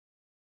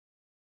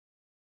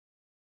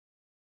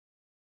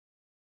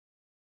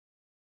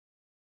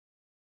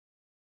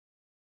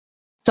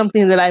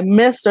 Something that I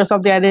missed or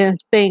something I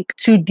didn't think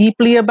too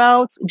deeply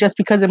about, just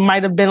because it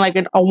might have been like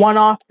a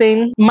one-off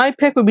thing. My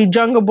pick would be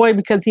Jungle Boy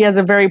because he has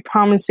a very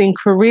promising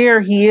career.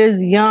 He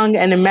is young,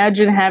 and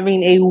imagine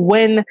having a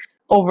win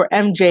over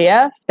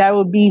MJF. That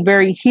would be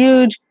very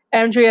huge.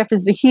 MJF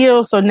is the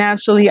heel, so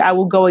naturally I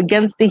will go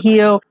against the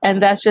heel.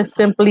 And that's just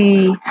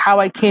simply how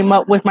I came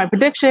up with my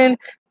prediction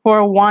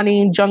for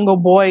wanting Jungle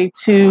Boy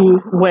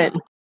to win.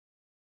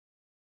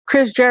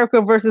 Chris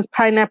Jericho versus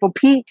Pineapple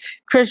Pete.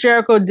 Chris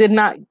Jericho did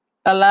not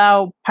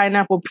allow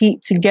Pineapple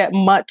Pete to get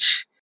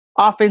much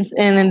offense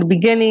in the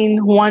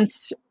beginning.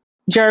 Once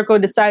Jericho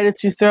decided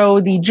to throw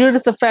the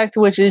Judas effect,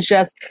 which is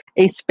just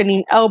a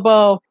spinning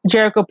elbow,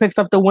 Jericho picks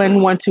up the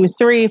win 1, 2,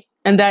 3,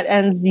 and that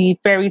ends the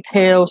fairy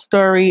tale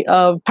story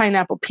of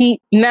Pineapple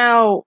Pete.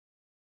 Now,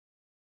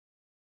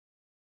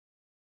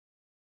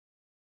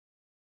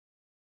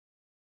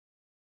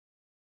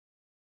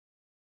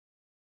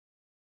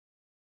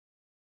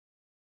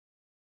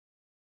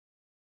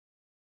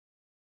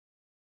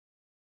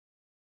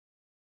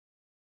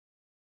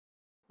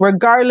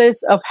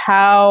 regardless of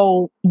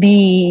how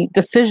the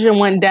decision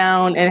went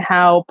down and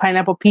how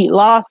Pineapple Pete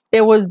lost,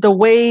 it was the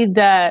way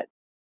that,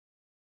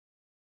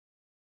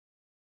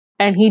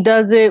 and he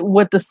does it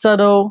with the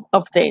subtle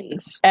of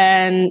things.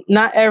 And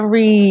not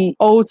every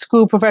old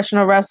school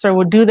professional wrestler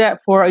would do that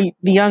for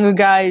the younger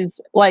guys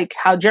like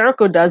how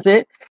Jericho does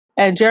it.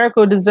 And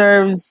Jericho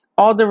deserves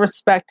all the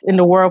respect in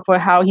the world for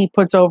how he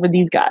puts over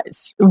these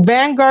guys.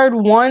 Vanguard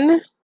 1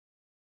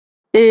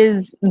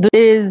 is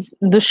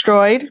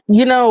destroyed.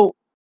 You know,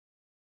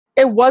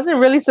 it wasn't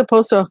really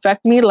supposed to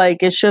affect me.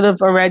 Like, it should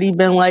have already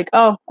been like,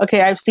 oh,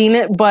 okay, I've seen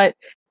it. But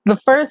the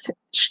first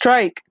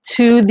strike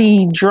to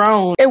the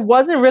drone, it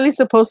wasn't really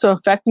supposed to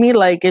affect me.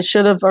 Like, it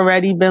should have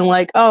already been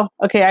like, oh,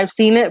 okay, I've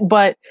seen it.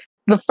 But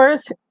the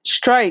first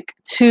strike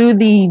to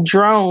the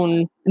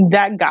drone,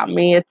 that got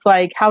me. It's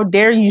like, how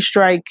dare you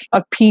strike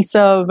a piece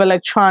of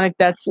electronic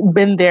that's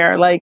been there?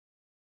 Like,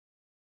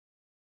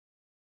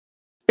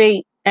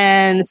 fate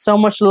and so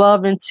much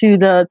love into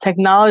the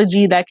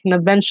technology that can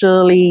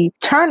eventually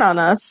turn on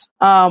us,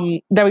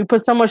 that we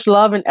put so much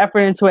love and effort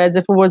into it as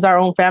if it was our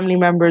own family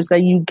members,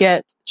 that you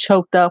get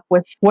choked up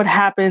with what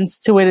happens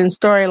to it in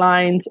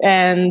storylines.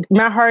 And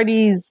Matt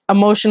Hardy's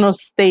emotional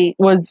state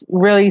was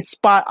really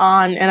spot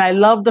on. And I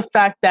love the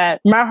fact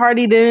that Matt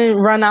Hardy didn't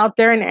run out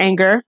there in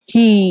anger.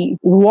 He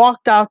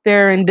walked out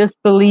there in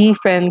disbelief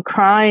and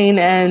crying,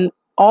 and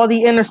all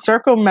the Inner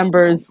Circle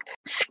members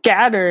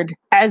scattered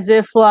as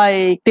if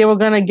like they were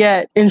going to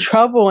get in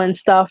trouble and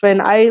stuff.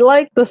 And I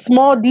like the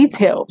small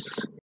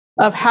details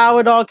of how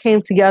it all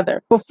came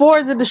together.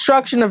 Before the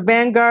destruction of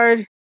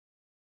Vanguard,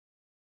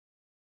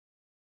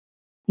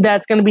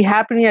 that's going to be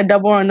happening at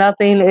Double or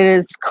Nothing. It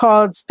is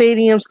called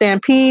Stadium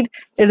Stampede.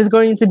 It is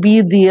going to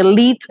be the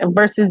Elite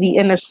versus the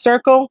Inner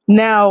Circle.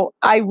 Now,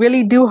 I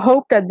really do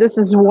hope that this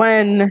is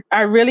when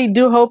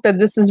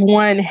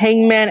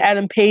Hangman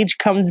Adam Page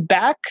comes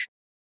back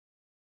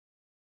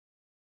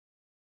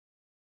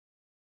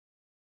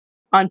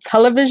on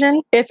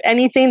television. If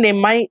anything, they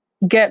might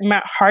get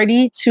Matt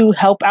Hardy to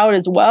help out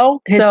as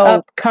well. His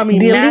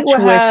upcoming match with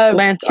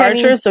Lance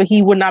Archer, so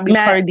he would not be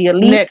part of the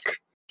Elite. Nick.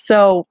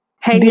 So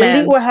Hangman, the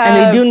Elite will have,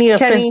 and they do need a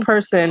fifth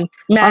person,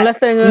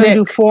 unless they're going to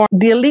do 4.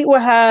 The Elite will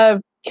have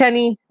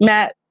Kenny,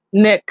 Matt,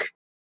 Nick.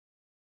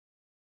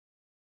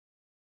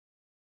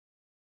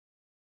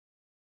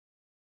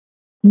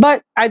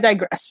 But I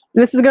digress.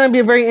 This is going to be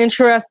a very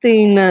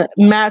interesting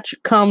match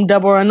come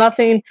Double or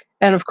Nothing.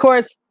 And of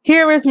course,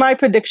 here is my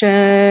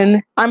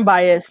prediction. I'm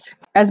biased.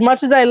 As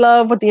much as I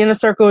love what the Inner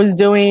Circle is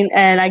doing,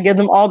 and I give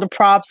them all the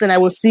props, and I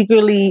will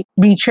secretly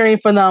be cheering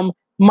for them,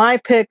 my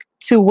pick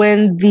to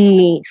win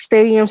the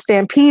Stadium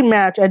Stampede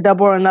match at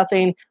Double or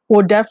Nothing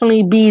will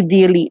definitely be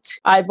the Elite.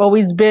 I've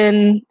always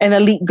been an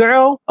Elite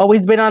girl,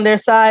 always been on their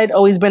side,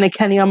 always been a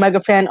Kenny Omega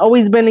fan,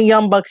 always been a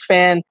Young Bucks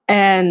fan,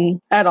 and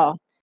at all.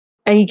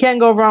 And you can't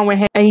go wrong with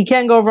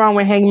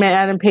Hangman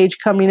Adam Page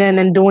coming in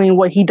and doing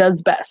what he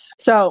does best.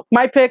 So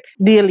my pick,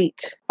 the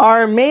Elite.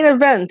 Our main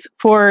event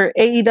for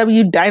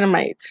AEW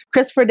Dynamite,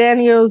 Christopher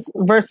Daniels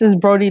versus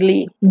Brody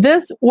Lee.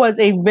 This was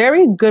a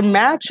very good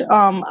match.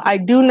 I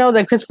do know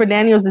that Christopher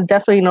Daniels is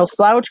definitely no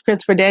slouch.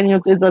 Christopher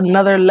Daniels is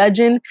another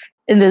legend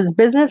in this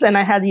business, and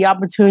I had the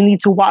opportunity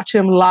to watch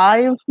him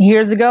live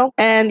years ago,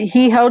 and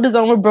he held his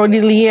own with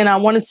Brody Lee, and I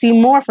want to see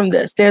more from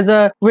this. There's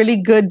a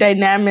really good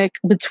dynamic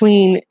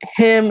between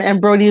him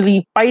and Brody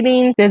Lee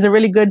fighting. There's a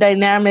really good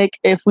dynamic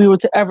if we were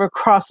to ever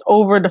cross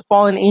over the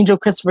Fallen Angel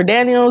Christopher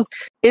Daniels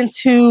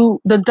into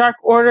the Dark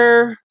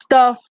Order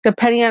stuff,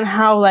 depending on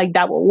how like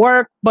that will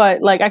work,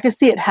 but like I could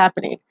see it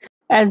happening.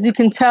 As you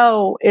can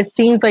tell, it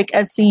seems like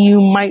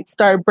SCU might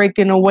start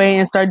breaking away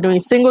and start doing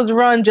singles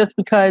run, just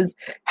because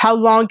how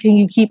long can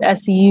you keep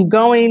SCU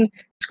going?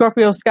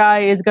 Scorpio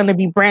Sky is going to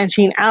be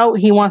branching out.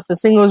 He wants the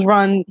singles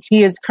run.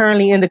 He is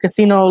currently in the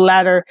Casino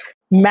Ladder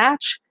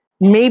match.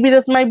 Maybe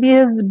this might be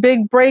his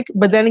big break,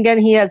 but then again,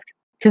 he has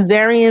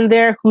Kazarian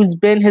there, who's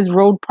been his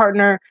road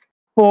partner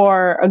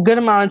for a good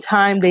amount of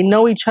time. They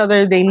know each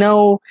other. They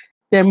know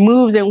their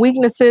moves and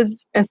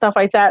weaknesses and stuff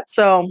like that.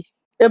 So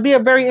it'll be a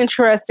very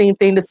interesting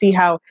thing to see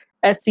how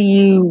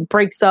SCU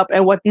breaks up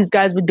and what these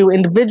guys would do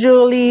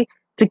individually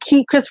to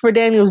keep Christopher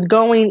Daniels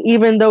going,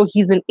 even though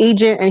he's an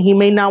agent and he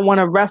may not want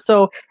to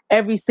wrestle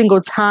every single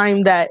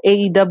time that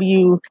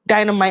AEW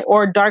Dynamite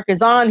or Dark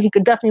is on. He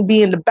could definitely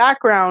be in the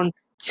background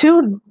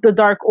to the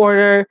Dark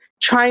Order,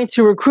 trying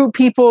to recruit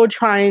people,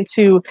 trying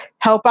to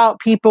help out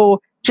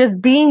people,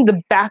 just being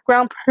the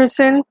background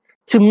person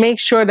to make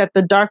sure that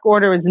the Dark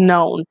Order is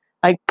known,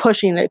 like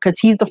pushing it, because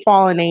he's the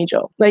fallen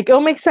angel. Like,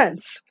 it'll make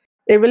sense.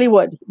 It really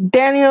would.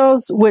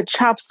 Daniels with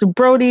chops to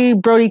Brody.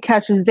 Brody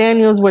catches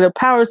Daniels with a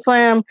power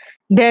slam.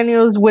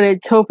 Daniels with a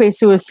tope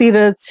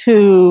suicida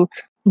to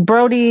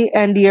Brody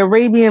and the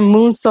Arabian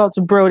moonsault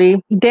to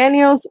Brody.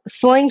 Daniels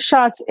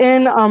slingshots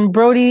in on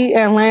Brody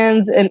and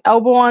lands an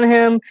elbow on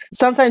him.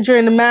 Sometime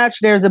during the match,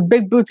 there's a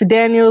big boot to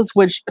Daniels,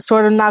 which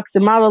sort of knocks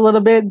him out a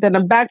little bit. Then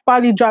a back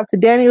body drop to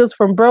Daniels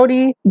from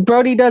Brody.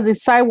 Brody does a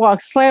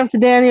sidewalk slam to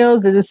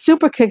Daniels. There's a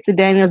super kick to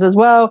Daniels as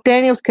well.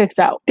 Daniels kicks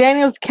out.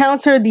 Daniels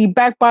countered the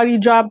back body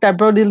drop that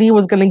Brody Lee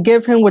was going to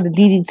give him with a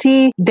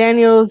DDT.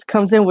 Daniels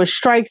comes in with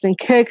strikes and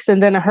kicks,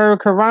 and then a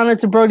hurricanrana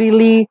to Brody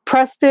Lee.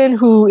 Preston,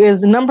 who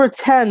is number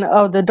 10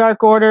 of the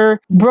Dark Order,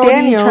 Brody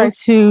Daniels tries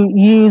to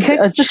use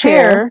a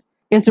chair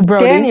into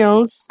Brody.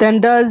 Daniels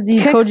then does the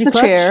Koji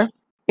clutch chair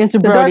into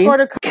Brody. The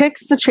Dark Order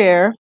kicks the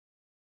chair,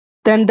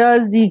 then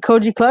does the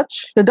Koji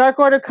clutch. The Dark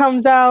Order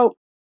comes out.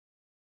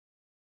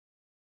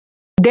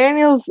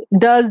 Daniels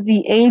does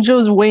the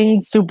Angel's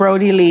Wings to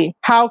Brody Lee.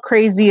 How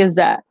crazy is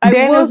that?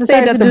 Daniels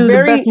decided to do the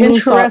very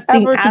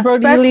interesting ever to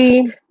Brody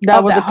Lee.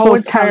 That was a whole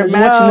entire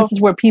match, and this is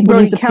where people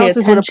need to pay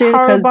attention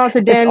because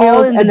it's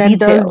all in the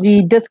details. Does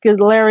the discus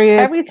lariat.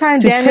 Every time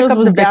Daniels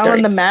was down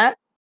on the mat,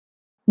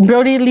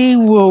 Brody Lee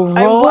will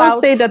roll out. I will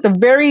say that the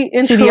very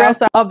interesting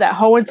of that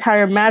whole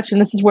entire match,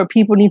 and this is where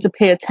people need to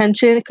pay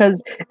attention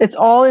because it's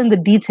all in the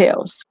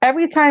details.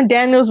 Every time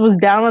Daniels was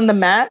down on the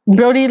mat,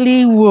 Brody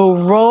Lee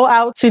will roll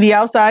out to the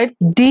outside,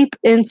 deep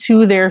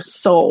into their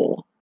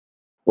soul.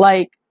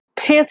 Like,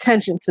 pay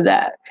attention to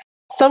that.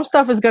 Some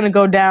stuff is going to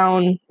go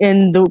down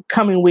in the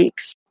coming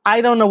weeks. I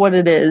don't know what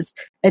it is.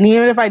 And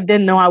even if I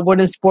didn't know, I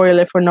wouldn't spoil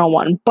it for no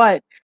one.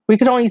 But we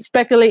could only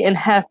speculate and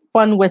have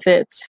fun with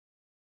it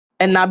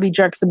and not be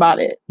jerks about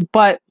it.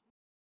 But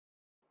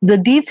the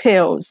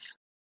details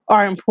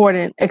are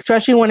important,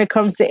 especially when it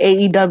comes to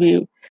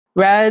AEW.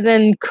 Rather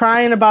than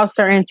crying about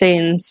certain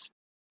things,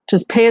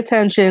 just pay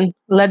attention,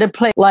 let it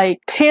play. Like,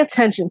 pay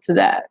attention to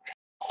that.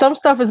 Some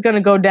stuff is going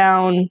to go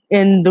down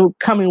in the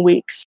coming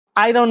weeks.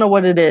 I don't know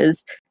what it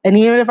is. And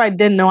even if I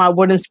didn't know, I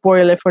wouldn't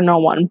spoil it for no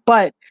one.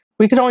 But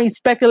we could only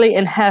speculate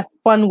and have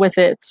fun with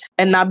it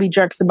and not be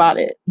jerks about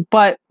it.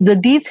 But the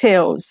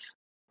details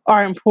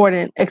are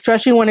important,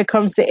 especially when it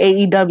comes to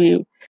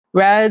AEW.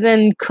 Rather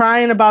than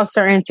crying about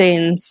certain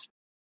things,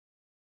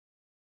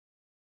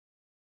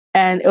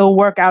 and it'll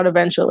work out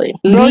eventually.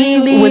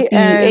 Leave with the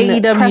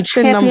AEW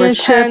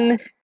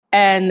championship,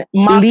 and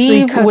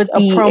Moxley cuts a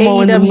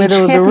promo in the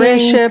middle of the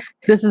ring.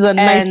 This is a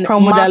nice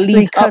promo that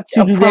leads up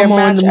to their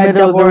match in the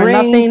middle of the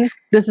ring.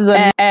 This is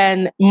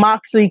and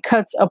Moxley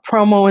cuts a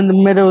promo in the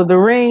middle of the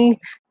ring.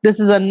 This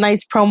is a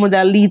nice promo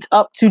that leads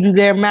up to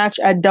their match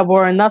at Double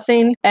or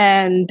Nothing,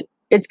 and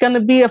it's going to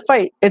be a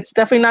fight. It's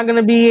definitely not going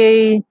to be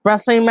a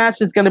wrestling match.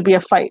 It's going to be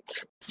a fight.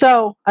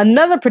 So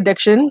another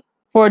prediction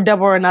for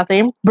Double or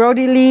Nothing,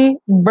 Brody Lee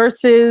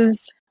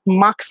versus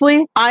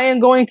Moxley. I am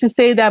going to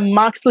say that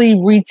Moxley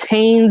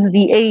retains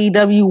the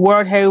AEW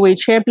World Heavyweight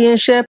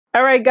Championship.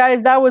 All right,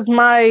 guys, that was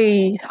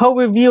my whole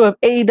review of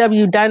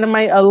AEW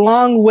Dynamite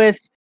along with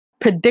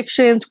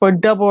predictions for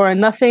Double or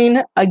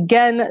Nothing.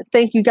 Again,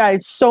 thank you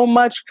guys so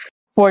much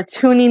for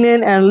tuning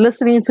in and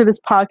listening to this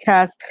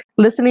podcast,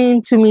 listening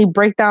to me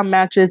break down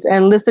matches,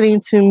 and listening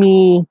to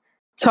me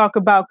talk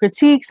about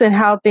critiques and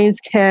how things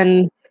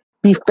can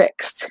be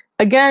fixed.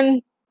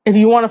 Again, if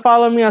you want to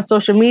follow me on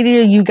social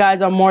media, you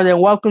guys are more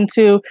than welcome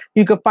to.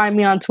 You can find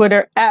me on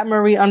Twitter at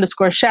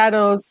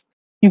Marie_Shadows.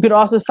 You could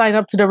also sign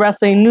up to the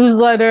wrestling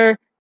newsletter,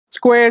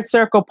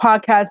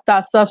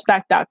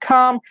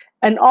 squaredcirclepodcast.substack.com,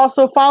 and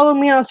also follow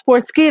me on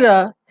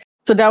Sportskeeda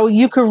so that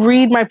you can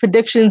read my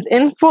predictions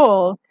in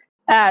full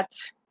at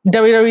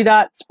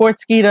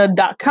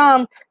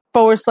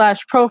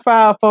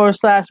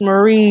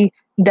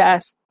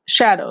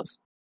www.sportskeeda.com/profile/Marie-Shadows.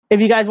 If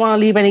you guys want to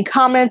leave any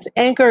comments,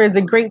 Anchor is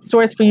a great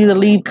source for you to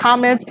leave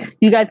comments.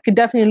 You guys could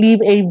definitely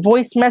leave a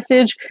voice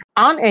message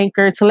on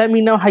Anchor to let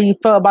me know how you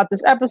feel about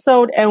this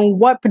episode and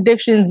what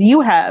predictions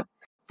you have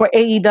for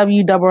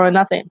AEW Double or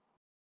Nothing.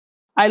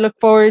 I look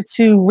forward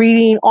to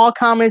reading all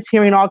comments,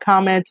 hearing all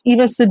comments,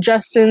 even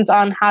suggestions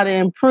on how to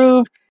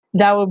improve.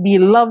 That would be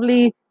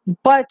lovely.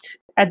 But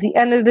at the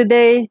end of the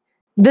day,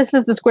 this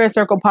is the Square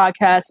Circle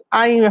Podcast.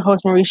 I am your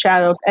host, Marie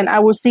Shadows, and I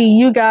will see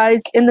you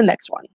guys in the next one.